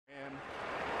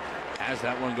Has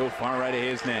that one go far right of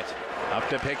his net. Up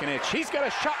to Pickenich. He's got a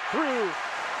shot through.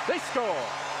 They score.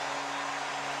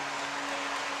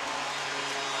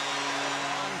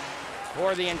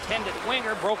 For the intended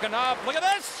winger, broken up. Look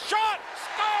at this shot!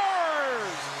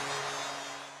 Scores!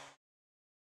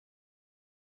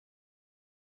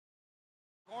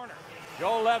 Corner.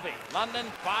 Juolevi. London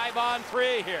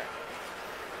 5-on-3 here.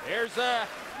 Here's a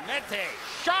Mete.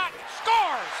 Shot.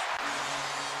 Scores!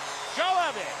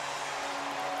 Juolevi.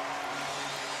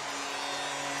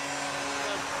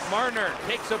 Marner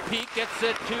takes a peek, gets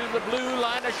it to the blue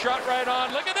line, a shot right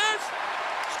on. Look at this!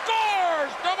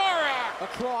 Scores! Dvorak!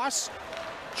 Across.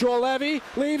 Juolevi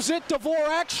leaves it.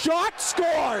 Dvorak shot,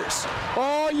 scores!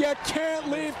 Oh, you can't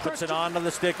leave. Puts it onto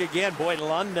the stick again. Boy,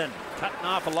 London cutting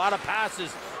off a lot of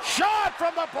passes. Shot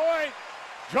from the point!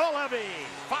 Juolevi,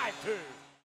 5-2.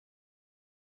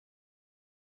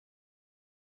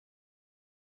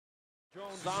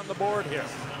 Jones on the board here.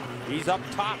 He's up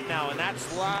top now in that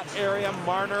slot area.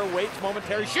 Marner waits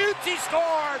momentarily, shoots, he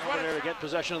scores! What there to get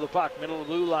possession of the puck, middle of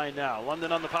the blue line now.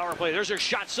 London on the power play. There's their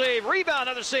shot, save, rebound,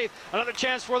 another save, another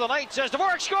chance for the Knights as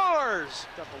Dvorak scores!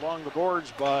 Up along the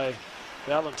boards by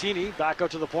Valentini, back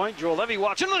out to the point. Juolevi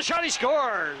walks into the shot, he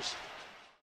scores!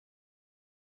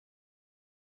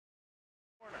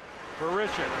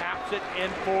 Barisha taps it in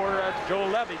for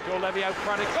Juolevi. Juolevi out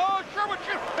front. It goes. Sherwood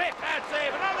shoots. Big pad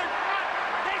save. Another shot.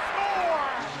 They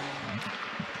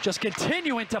score. Just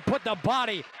continuing to put the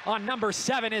body on number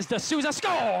 7 is D'Souza.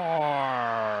 Score!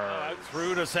 Out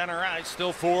through to center ice.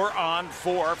 Still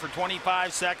 4-on-4 for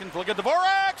 25 seconds. Look at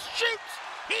Dvorak. Shoots.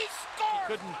 He scores.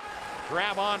 He couldn't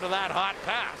grab onto that hot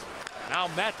pass. Now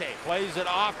Mete plays it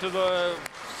off to the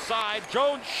side.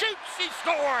 Jones shoots. He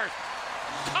scores.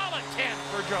 Call it 10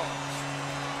 for Jones.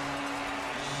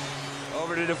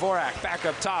 Over to Dvorak, back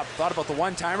up top. Thought about the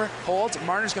one-timer. Holds.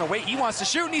 Marner's going to wait. He wants to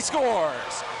shoot, and he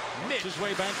scores. Mitch his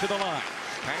way back to the line.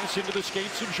 Pass into the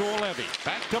skates of Juolevi.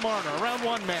 Back to Marner, around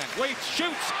one man. Waits,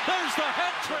 shoots. There's the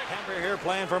hat trick. Henry here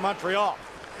playing for Montreal.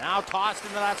 Now tossed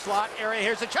into that slot area.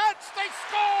 Here's a chance. They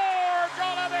score!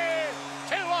 Juolevi!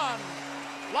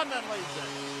 2-1. London leads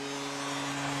it.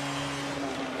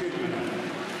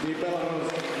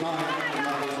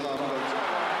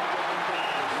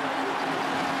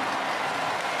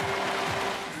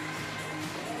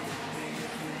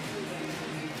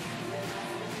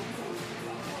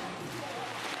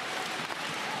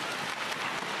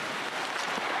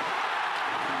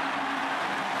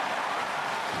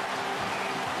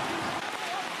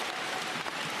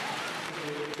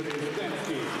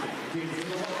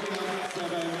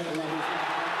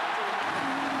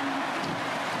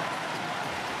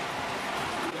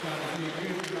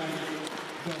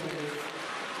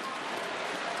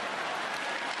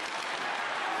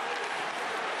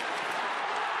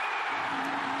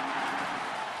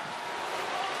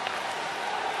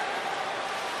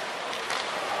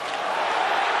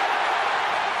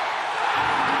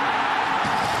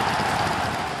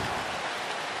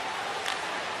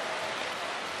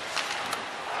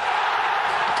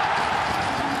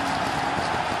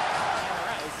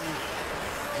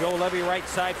 Juolevi right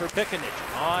side for Pickenich.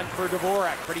 On for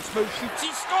Dvorak. Pretty smooth shoots.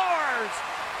 He scores!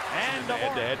 And Dvorak.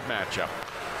 Head-to-head matchup.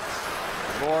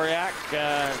 Dvorak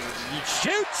he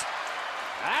shoots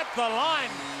at the line.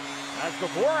 As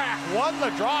Dvorak won the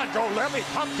draw, Juolevi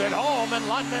pumped it home, and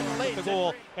London leads the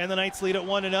goal, and the Knights lead at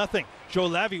 1-0.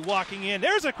 Juolevi walking in.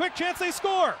 There's a quick chance they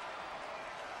score.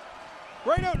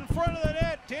 Right out in front of the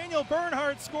net, Daniel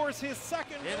Bernhardt scores his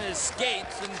second. In his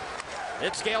skates, and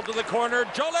it's scaled to the corner.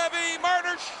 Juolevi,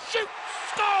 Marner shoots,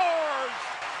 scores!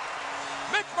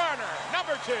 Mitch Marner,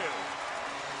 number 2.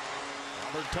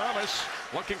 Robert Thomas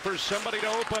looking for somebody to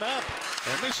open up.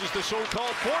 And this is the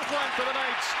so-called fourth line for the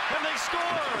Knights. And they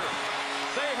score!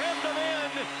 They hem them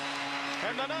in.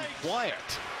 And the Knights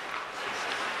quiet.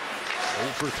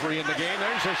 0 for 3 in the game.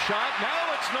 There's a shot.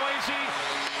 Now it's noisy.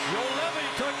 Juolevi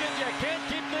took it. You can't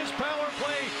keep this power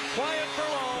play quiet for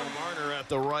long. Marner at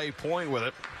the right point with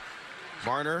it.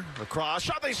 Marner across,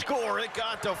 shot, they score. It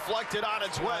got deflected on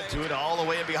its way. Do it all the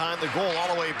way behind the goal,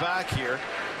 all the way back here.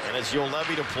 And it's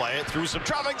Juolevi to play it through some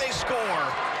traffic. They score.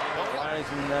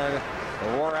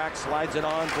 Dvorak slides it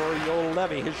on for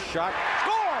Juolevi. His shot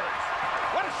scores.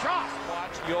 What a shot!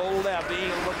 Watch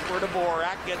Juolevi look for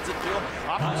Dvorak. Gets it to him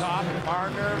up top.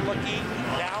 Marner looking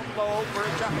down low for a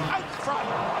shot out front.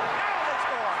 Now they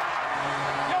score.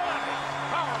 Juolevi,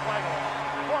 power play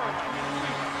goal.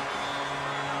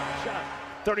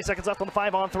 30 seconds left on the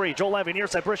 5-on-3. Juolevi near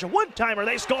side Barisha. One-timer,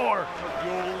 they score!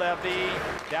 Juolevi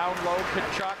down low,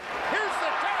 Kachuk. Here's the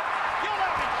tap.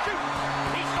 Juolevi shoots.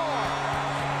 He scores.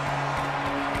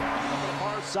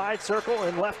 side circle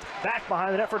and left back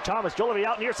behind the net for Thomas. Juolevi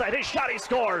out near side. His shot, he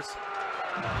scores.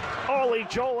 Olli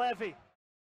Juolevi.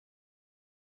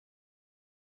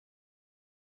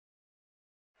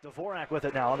 Dvorak with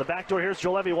it now. On the back door, here's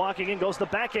Juolevi walking in. Goes the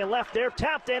backhand left there.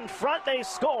 Tapped in front. They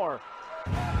score.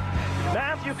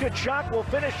 Matthew Tkachuk will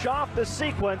finish off the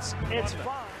sequence. It's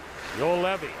 5.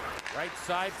 Juolevi, right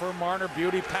side for Marner.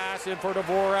 Beauty pass in for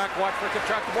Dvorak. Watch for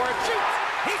Tkachuk. Dvorak shoots.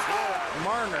 He scores.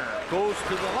 Marner goes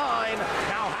to the line.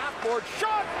 Now half-board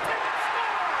shot.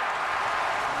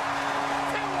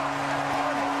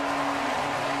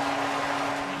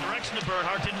 The direction of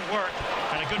Bernhardt didn't work.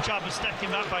 And a good job of stepping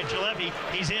him out by Juolevi.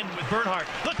 He's in with Bernhardt.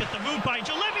 Look at the move by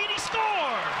Juolevi, and he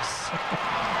scores!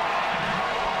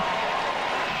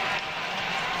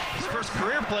 His first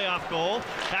career playoff goal.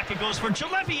 Back it goes for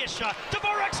Juolevi, his shot.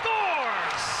 Dvorak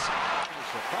scores!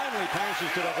 Finally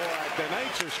passes to Dvorak. The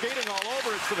Knights are skating all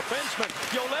over. It's the defenseman.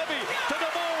 Juolevi to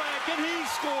Dvorak, and he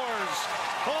scores.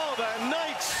 Oh, the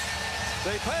Knights.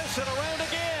 They pass it around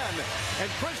again. And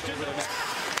Christian...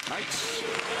 Knights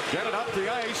get it up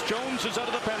the ice. Jones is out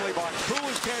of the penalty box. Who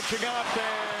is catching up?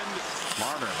 And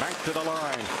Marner back to the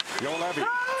line. Juolevi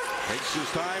takes his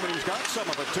time, and he's got some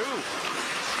of it, too.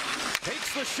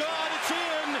 Takes the shot. It's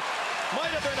in.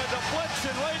 Might have been a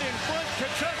deflection right in front.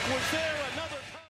 Tkachuk was there.